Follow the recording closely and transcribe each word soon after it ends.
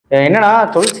என்னன்னா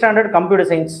 12th standard computer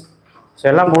science so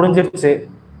எல்லாம் முடிஞ்சிருச்சு.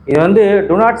 இது வந்து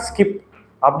டு நாட் ஸ்கிப்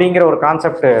அப்படிங்கிற ஒரு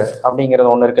கான்செப்ட் அப்படிங்கிறது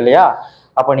ஒன்று இருக்கு இல்லையா?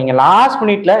 அப்போ நீங்கள் லாஸ்ட்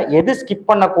மினிட்ல எது ஸ்கிப்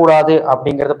பண்ணக்கூடாது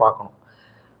அப்படிங்கிறத பார்க்கணும்.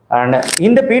 அண்ட்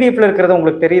இந்த பிடிஎஃப்ல இருக்கிறது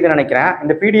உங்களுக்கு தெரியுதுன்னு நினைக்கிறேன்.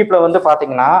 இந்த பிடிஎஃப்ல வந்து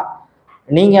பார்த்தீங்கன்னா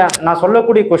நீங்கள் நான்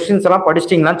சொல்லக்கூடிய கொஸ்டின்ஸ் எல்லாம்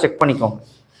படிச்சிட்டிங்களான்னு செக் பண்ணிக்கோங்க.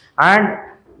 அண்ட்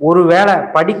ஒரு வேளை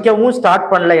படிக்கவும் ஸ்டார்ட்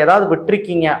பண்ணல, ஏதாவது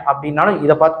விட்டுருக்கீங்க அப்படின்னாலும்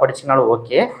இதை பார்த்து படிச்சிங்கனாலும்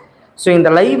ஓகே. ஸோ இந்த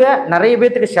லைவை நிறைய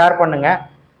பேர்த்துக்கு ஷேர் பண்ணுங்க,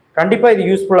 கண்டிப்பாக இது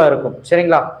யூஸ்ஃபுல்லாக இருக்கும்.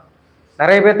 சரிங்களா?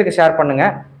 நிறைய பேர்த்துக்கு ஷேர் பண்ணுங்க.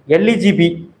 LEGB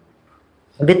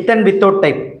with and without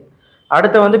type,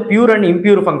 அடுத்து வந்து பியூர் அண்ட்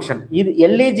இம்பியூர் ஃபங்க்ஷன். இது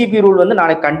எல்இஜிபி ரூல் வந்து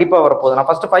நாளைக்கு கண்டிப்பாக வரப்போகுது. நான்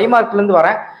ஃபர்ஸ்ட் 5 மார்க்லேருந்து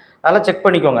வரேன், அதெல்லாம் செக்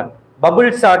பண்ணிக்கோங்க. பபுள்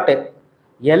சார்ட்டு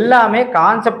எல்லாமே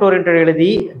கான்செப்ட் ஓரியன்ட் எழுதி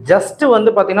ஜஸ்ட் வந்து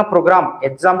பார்த்தீங்கன்னா ப்ரோக்ராம்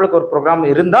எக்ஸாம்பிளுக்கு ஒரு ப்ரோக்ராம்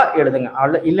இருந்தால் எழுதுங்க,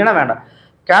 இல்லைன்னா வேண்டாம்.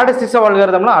 கேடஸ்டிக்ஸ் ஆஃப்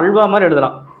அல்காரிதம்லாம் அல்வா மாதிரி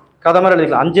எழுதலாம், கதை மாதிரி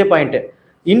எழுதிக்கலாம். 5 point.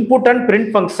 Input and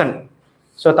print function.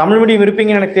 So Tamil medium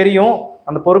இருப்பீங்கன்னு எனக்கு தெரியும்,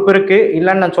 அந்த பொறுப்பு இருக்கு,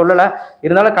 இல்லைன்னு நான் சொல்லலை.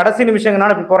 இருந்தாலும் கடைசி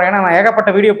நிமிஷங்கனால இப்படி போகிறேன், ஏன்னா நான் ஏகப்பட்ட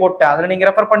வீடியோ போட்டேன், அதில் நீங்கள்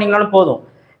ரெஃபர் பண்ணிங்கனாலும் போதும்.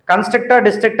 Constructor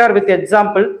destructor with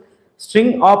example,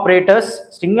 string operators.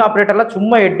 String ஆப்ரேட்டர்லாம்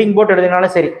சும்மா ஹெட்டிங் போட்டு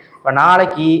எழுதினாலும் சரி. இப்போ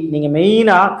நாளைக்கு நீங்கள்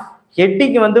மெயினாக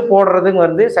ஹெட்டிங் வந்து போடுறதுங்க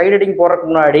வந்து சைடு ஹெட்டிங்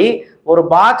போடுறதுக்கு முன்னாடி ஒரு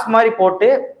பாக்ஸ் மாதிரி போட்டு,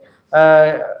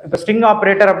 இப்போ ஸ்ட்ரிங்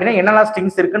ஆப்ரேட்டர் அப்படின்னா என்னெல்லாம்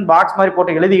ஸ்ட்ரிங்ஸ் இருக்குன்னு பாக்ஸ் மாதிரி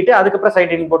போட்டு எழுதிட்டு அதுக்கப்புறம்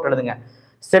சைடு ஹெட்டிங் போட்டு எழுதுங்க.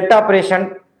 செட் ஆப்ரேஷன்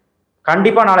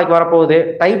கண்டிப்பாக நாளைக்கு வரப்போகுது.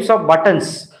 டைப்ஸ் ஆஃப் பட்டன்ஸ்,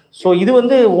 ஸோ இது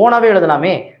வந்து ஓனாகவே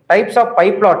எழுதலாமே. Types of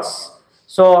பைப்லாட்ஸ்.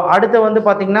 ஸோ அடுத்து வந்து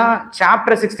பார்த்தீங்கன்னா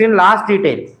சாப்டர் 16 லாஸ்ட்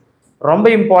டீடைல் ரொம்ப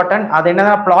இம்பார்ட்டன்ட். அது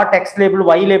என்னதான் plot X label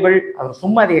Y label, அது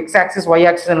சும்மா அது எக்ஸ் ஆக்சிஸ் ஒய்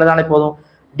ஆக்சிஸ் எழுதானே போதும்.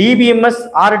 டிபிஎம்எஸ்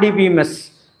ஆர்டிபிஎம்எஸ்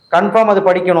கன்ஃபார்ம் அது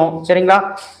படிக்கணும். சரிங்களா?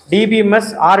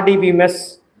 DBMS RDBMS.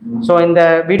 ஸோ இந்த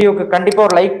வீடியோக்கு கண்டிப்பாக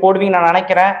ஒரு லைக் போடுவீங்க நான்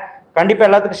நினைக்கிறேன். கண்டிப்பாக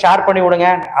எல்லாத்துக்கும் ஷேர் பண்ணி விடுங்க.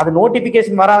 அது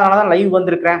நோட்டிஃபிகேஷன் வராதனால தான் லைவ்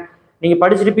வந்திருக்கிறேன். நீங்கள்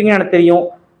படிச்சிருப்பீங்கன்னு எனக்கு தெரியும்.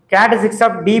 கேட்டசிக்ஸ்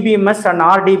ஆஃப் டிபிஎம்எஸ் அண்ட்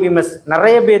ஆர்டிபிஎம்எஸ்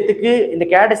நிறைய பேர்த்துக்கு இந்த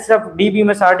கேட்டசிக்ஸ் ஆஃப்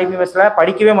டிபிஎம்எஸ் ஆர்டிபிஎம்எஸ்ல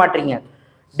படிக்கவே மாட்டீங்க.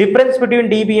 டிஃபரன்ஸ் பிட்வீன்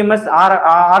டிபிஎம்எஸ்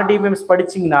ஆர்டிபிஎம்எஸ்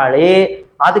படிச்சிங்கனாலே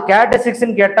அது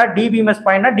கேட்டசிக்ஸ்ன்னு கேட்டால் டிபிஎம்எஸ்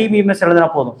பாயிண்ட்னா டிபிஎம்எஸ் எழுதினா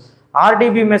போதும்,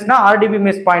 ஆர்டிபிஎம்எஸ்னா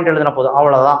ஆர்டிபிஎம்எஸ் பாயிண்ட் எழுதினா போதும்,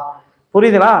 அவ்வளோதான்.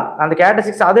 புரியுதுங்களா? அந்த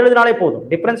கேட்டசிக்ஸ் அது எழுதினாலே போதும்,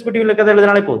 டிஃபரன்ஸ் பிட்வீன் இருக்கிறது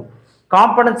எழுதினாலே போதும்.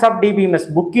 காம்பனன்ட்ஸ் ஆஃப் டிபிஎம்எஸ்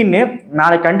புக்கின்னு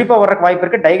நாளைக்கு கண்டிப்பாக வர்றதுக்கு வாய்ப்பு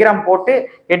இருக்குது. டயக்ராம் போட்டு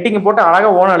ஹெட்டிங் போட்டு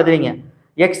அழகாக ஓனம் எழுதுறீங்க.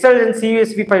 XL and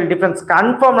CSV file difference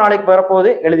confirm நாளைக்கு வரப்போது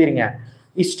எழுதிருங்க.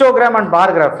 ஹிஸ்டோகிராம் அண்ட்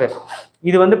பார் கிராஃப்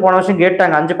இது வந்து போன வருஷம்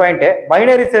கேட்டாங்க 5 point.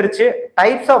 Binary search,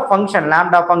 types of function,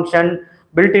 lambda function,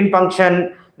 built-in function,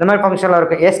 இந்த மாதிரி ஃபங்க்ஷன்லாம்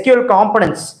இருக்கு. SQL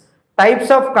components,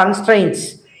 types of constraints.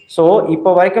 So இப்போ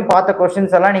வரைக்கும் பார்த்த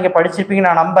கொஸ்டின்ஸ் எல்லாம் நீங்கள் படிச்சிருப்பீங்க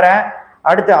நான் நம்புறேன்.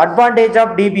 அடுத்து அட்வான்டேஜ்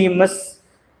ஆஃப் டிபிஎம்எஸ்.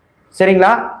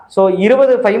 சரிங்களா? ஸோ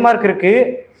 20 5 மார்க் இருக்கு.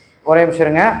 ஒரே நிமிஷம்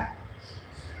இருங்க.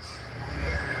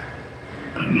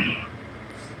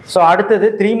 ஸோ அடுத்தது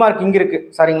 3 மார்க் இங்கே இருக்கு.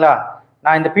 சரிங்களா?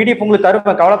 நான் இந்த பிடிஎஃப் உங்களுக்கு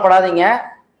தருவேன், கவலைப்படாதீங்க.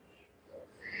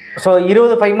 ஸோ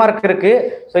 20 5 மார்க் இருக்கு.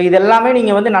 ஸோ இது எல்லாமே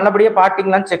நீங்கள் வந்து நல்லபடியாக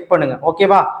பாட்டிங்களான்னு செக் பண்ணுங்க.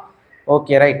 ஓகேவா?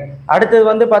 Okay right. அடுத்தது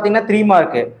வந்து பார்த்தீங்கன்னா 3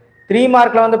 மார்க்கு. 3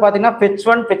 மார்க்கில் வந்து பார்த்தீங்கன்னா fetch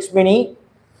 1 fetch mini,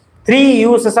 3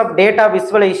 uses of data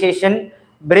visualisation,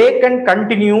 break and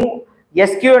continue,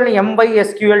 SQL எம்பை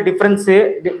SQL difference.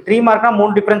 3 மார்க்னா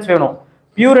 3 difference வேணும்.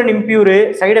 Pure and இம்பியூரு,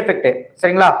 side effect.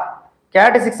 சரிங்களா?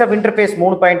 கேட்டசிக்ஸ் of interface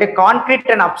 3 point.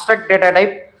 Concrete and abstract data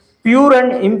type, pure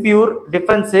and impure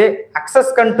difference,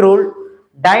 access control,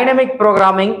 dynamic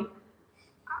programming,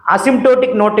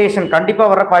 asymptotic notation கண்டிப்பாக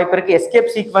வர வாய்ப்பு இருக்கு. Escape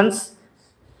sequence,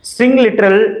 string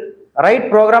literal, right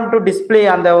program to display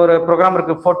அந்த ஒரு program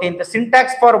இருக்கு. 14th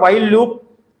syntax for while loop.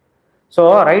 So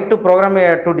right to program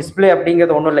to display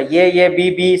அப்படிங்கிறது ஒன்றும் இல்லை, ஏஏ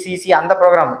பிபி சிசி அந்த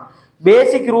program.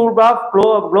 Basic rule of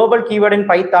global keyword in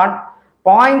Python,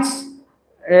 points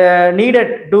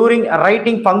needed touring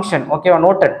writing function. ஓகேவா?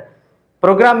 Noted.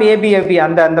 Program ஏபிஎபி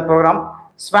அந்த program.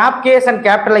 Swap case and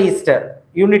capitalised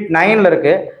unit 9ல்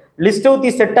இருக்கு. List of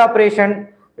the set operation,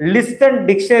 list and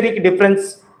டிக்ஷனரிக்கு difference,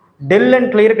 del and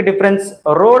கிளியருக்கு difference,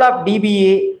 role of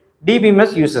DBA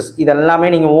DBMS uses. இது எல்லாமே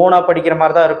நீங்கள் ஓனாக படிக்கிற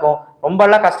மாதிரி தான் இருக்கும்,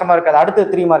 ரொம்பலாம் கஷ்டமாக இருக்காது. அடுத்து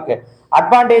 3 mark.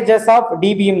 Advantages of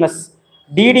DBMS,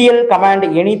 DDL command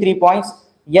any 3 points,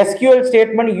 SQL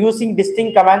statement using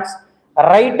டிஸ்டிங் commands,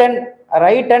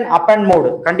 right and up and mode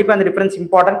கண்டிப்பாக அந்த difference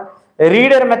important.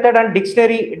 Reader method and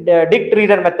dictionary dict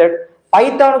reader method.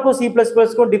 பைத்தானுக்கும்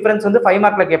C++க்கும் difference வந்து 5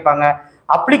 மார்க்ல கேட்பாங்க.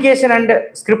 Application and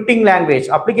scripting language,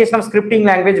 application of scripting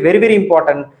language very very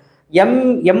important.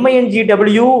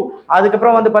 MINGW,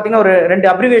 அதுக்கப்புறம் வந்து பார்த்தீங்கன்னா ஒரு 2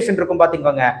 abbreviation இருக்கும்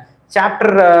பார்த்துக்கோங்க.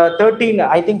 சாப்டர் 13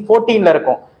 ஐ திங்க் 14ல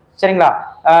இருக்கும். சரிங்களா?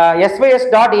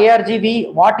 sys.argv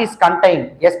what is contain,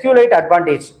 SQLite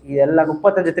advantage. இதெல்லாம்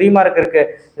 35 3 மார்க் இருக்கு.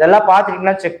 இதெல்லாம்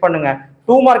பார்த்துட்டீங்கன்னா செக் பண்ணுங்க.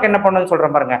 2 மார்க் என்ன பண்ணணும்னு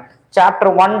சொல்றேன் பாருங்க.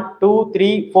 சாப்டர் 1 2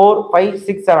 3 4 5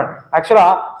 6 7 ஆக்சுவலா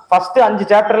ஃபர்ஸ்ட் 5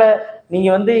 சாப்டர்ல நீங்க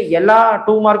வந்து எல்லா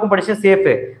 2 மார்க்கும் படிச்சு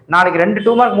சேஃப். நாளைக்கு 2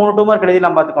 2 மார்க் 3 2 மார்க்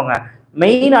எழுதிடலாம் பாத்துக்கோங்க.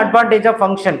 மெயின் அட்வான்டேஜ் ஆஃப்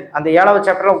ஃபங்க்ஷன் அந்த 7வது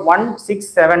சாப்டர்ல 1 6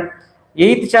 7,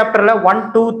 8th சாப்டர்ல 1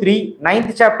 2 3,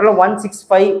 9th சாப்டர்ல 1 6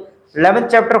 5,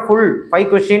 11th chapter full 5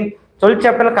 question, 12th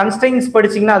சாப்டர்ல கன்ஸ்ட்ரெயின்ஸ்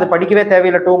படிச்சீங்கன்னா அது படிக்கவே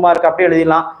தேவையில்லை 2 மார்க் அப்படியே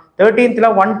எழுதிடலாம். 13th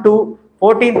 1 2,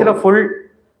 14th full,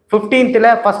 15th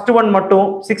first one மட்டும்,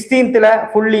 16th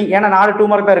ஃபுல்லி ஏன்னா 4 2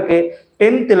 மார்க் தான் இருக்கு.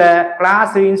 10th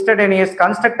கிளாஸ் இன்ஸ்டன்டேனியஸ்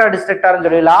கன்ஸ்ட்ரக்டா டிஸ்ட்ரக்டார்னு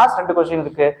சொல்லி லாஸ்ட் 2 கொஸ்டின்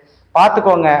இருக்கு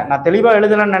பாத்துக்கோங்க. நான் தெளிவா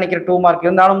எழுதலாம்னு நினைக்கிறேன் 2 மார்க்.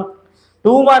 இருந்தாலும்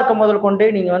 2 மார்க் முதல் கொண்டு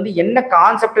நீங்க வந்து என்ன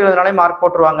கான்செப்ட் எழுதினாலே மார்க்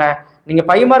போட்டுருவாங்க. நீங்க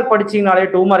 5 மார்க் படிச்சீங்கனாலே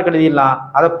 2 மார்க் எழுதிடலாம்.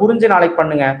 அதை புரிஞ்சு நாளைக்கு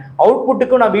பண்ணுங்க.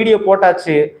 அவுட்புட்டுக்கும் நான் வீடியோ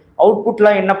போட்டாச்சு.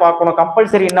 அவுட்புட்லாம் என்ன பார்க்கணும்,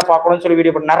 கம்பல்சரி என்ன பார்க்கணும்னு சொல்லி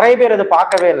வீடியோ போட்டு நிறைய பேர் அதை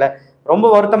பார்க்கவே இல்லை. ரொம்ப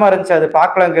வருத்தமா இருந்துச்சு அது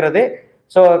பார்க்கலங்கிறது.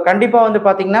 ஸோ கண்டிப்பா வந்து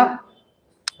பாத்தீங்கன்னா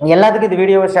எல்லாத்துக்கும் இந்த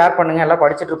வீடியோவை ஷேர் பண்ணுங்க. எல்லாம்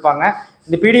படிச்சுட்டு இருப்பாங்க.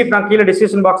 இந்த பிடிஎஃப் நான் கீழே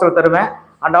டிஸ்கிரிப்ஷன் பாக்ஸ்ல தருவேன்.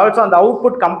 அண்ட் ஆல்சோ அந்த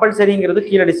அவுட்புட் கம்பல்சரிங்கிறது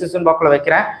கீழே டிஸ்கிரிப்ஷன் பாக்ஸ்ல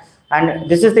வைக்கிறேன். And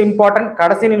this is the important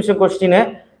கடைசி நிமிஷம் கொஸ்டின்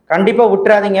கண்டிப்பா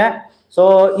விட்டுறாதீங்க. ஸோ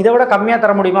இதை விட கம்மியா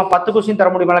தர முடியுமா, 10 கொஸ்டின் தர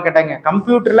முடியுமா கேட்டாங்க.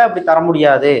 கம்ப்யூட்டர்ல அப்படி தர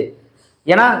முடியாது.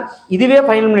 ஏன்னா இதுவே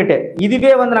ஃபைனல் மினிட்.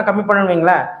 இதுவே வந்து நான் கம்மி பண்ணணும்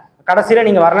வைங்களேன், கடைசியில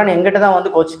நீங்க வரலன்னு எங்கிட்ட தான்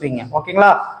வந்து கோச்சுப்பீங்க.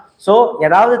 ஓகேங்களா? ஸோ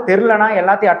ஏதாவது தெரிலனா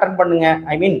எல்லாத்தையும் அட்டன் பண்ணுங்க.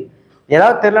 ஐ மீன்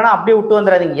ஏதாவது தெரியலனா அப்படியே விட்டு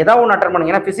வந்துடாதீங்க. ஏதாவது ஒன்று அட்டன்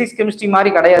பண்ணுங்க. ஏன்னா பிசிக்ஸ் கெமிஸ்ட்ரி மாதிரி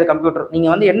கிடையாது கம்ப்யூட்டர். நீங்க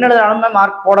வந்து என்ன எழுதாலுமே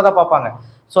மார்க் போடதான் பார்ப்பாங்க.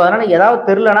 ஸோ அதனால ஏதாவது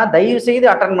தெரியலனா தயவு செய்து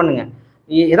அட்டன் பண்ணுங்க.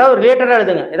 ஏதாவது ரிலேட்டடா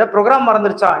எழுதுங்க. ஏதாவது ப்ரோக்ராம்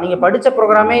மறந்துருச்சா, நீங்க படிச்ச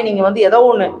ப்ரோக்ராமே நீங்க வந்து ஏதோ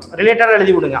ஒன்று ரிலேட்டடா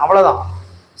எழுதி விடுங்க. அவ்வளவுதான்.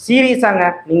 சீரியஸாங்க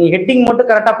நீங்க ஹெட்டிங் மட்டும்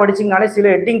கரெக்டா படிச்சீங்கனாலே சில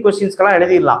ஹெட்டிங் கொஸ்டின்ஸ்க்கெல்லாம்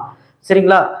எழுதிடலாம்.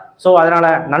 சரிங்களா? ஸோ அதனால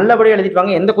நல்லபடியாக எழுதிட்டு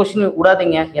வாங்க. எந்த கொஸ்டின்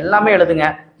விடாதீங்க, எல்லாமே எழுதுங்க.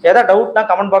 ஏதாவது டவுட்னா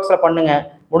கமெண்ட் பாக்ஸ்ல பண்ணுங்க.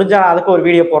 முடிஞ்சா அதுக்கு ஒரு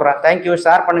வீடியோ போடுறேன். தேங்க்யூ.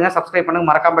 ஷேர் பண்ணுங்க, சப்ஸ்கிரைப் பண்ணுங்க,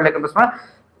 மறக்காம பெல் ஐகான் பிரஸ் பண்ணுங்க.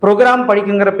 ப்ரோக்ராம்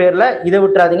படிக்குங்கிற பேர்ல இதை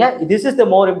விட்டுறாதீங்க. This is the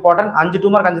more important. 5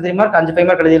 2 mark, 5 3 mark, 5 5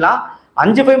 mark எழுதிடலாம்.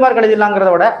 5 5 மார்க் எழுதிடலாங்கிறத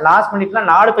விட லாஸ்ட் மினிட்ல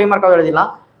 4 5 மார்க்காவது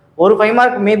எழுதிடலாம். ஒரு 5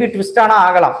 மார்க் மேபி ட்விஸ்ட் ஆனா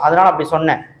ஆகலாம், அதனால அப்படி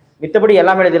சொன்னேன். மித்தபடி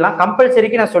எல்லாமே எழுதிடலாம்.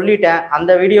 கம்பல்சரிக்கு நான் சொல்லிட்டேன்.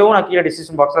 அந்த வீடியோவும் நான் கீழே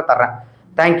டிஸ்கிரிப்ஷன் பாக்ஸ்ல தர்றேன்.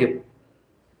 தேங்க்யூ.